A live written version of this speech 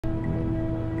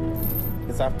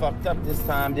Guess I fucked up this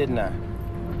time, didn't I?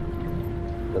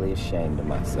 Really ashamed of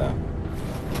myself.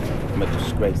 I'm a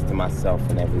disgrace to myself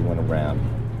and everyone around me.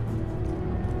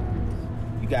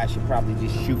 You guys should probably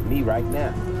just shoot me right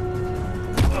now.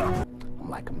 I'm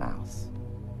like a mouse.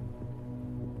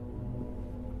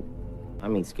 I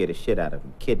mean, scare the shit out of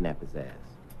him, kidnap his ass.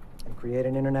 And create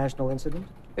an international incident?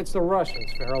 It's the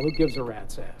Russians, Farrell. Who gives a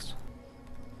rat's ass?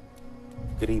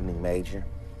 Good evening, Major.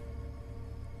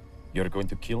 You're going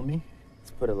to kill me? Let's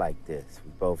put it like this.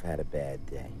 We both had a bad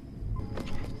day.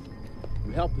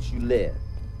 You help us, you live.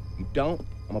 You don't,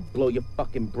 I'm gonna blow your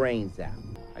fucking brains out.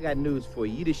 I got news for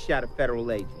you. You just shot a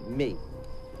federal agent, me.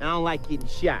 I don't like getting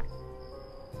shot.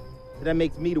 So that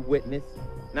makes me the witness,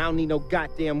 and I don't need no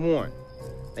goddamn warrant.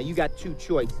 Now you got two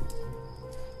choices.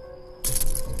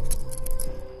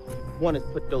 One is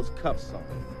put those cuffs on.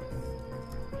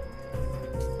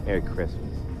 Merry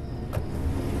Christmas.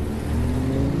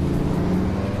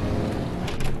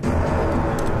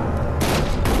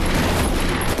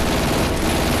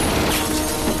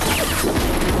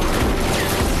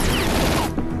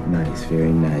 Nice,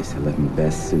 very nice. I left my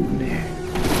best suit in there.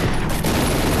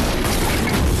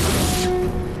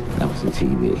 That was the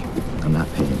TV. I'm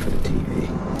not paying for the TV.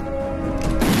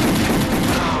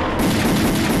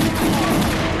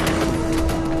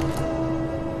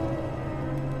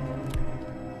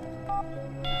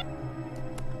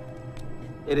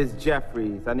 It is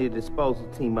Jeffries. I need a disposal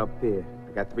team up here.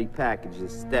 I got 3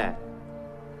 packages stacked.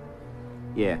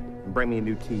 Yeah, and bring me a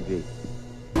new TV.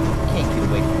 Can't get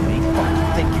away from me.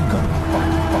 Think you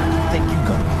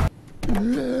gonna.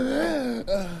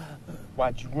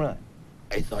 Why'd you run?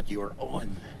 I thought you were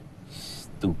on.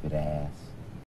 Stupid ass.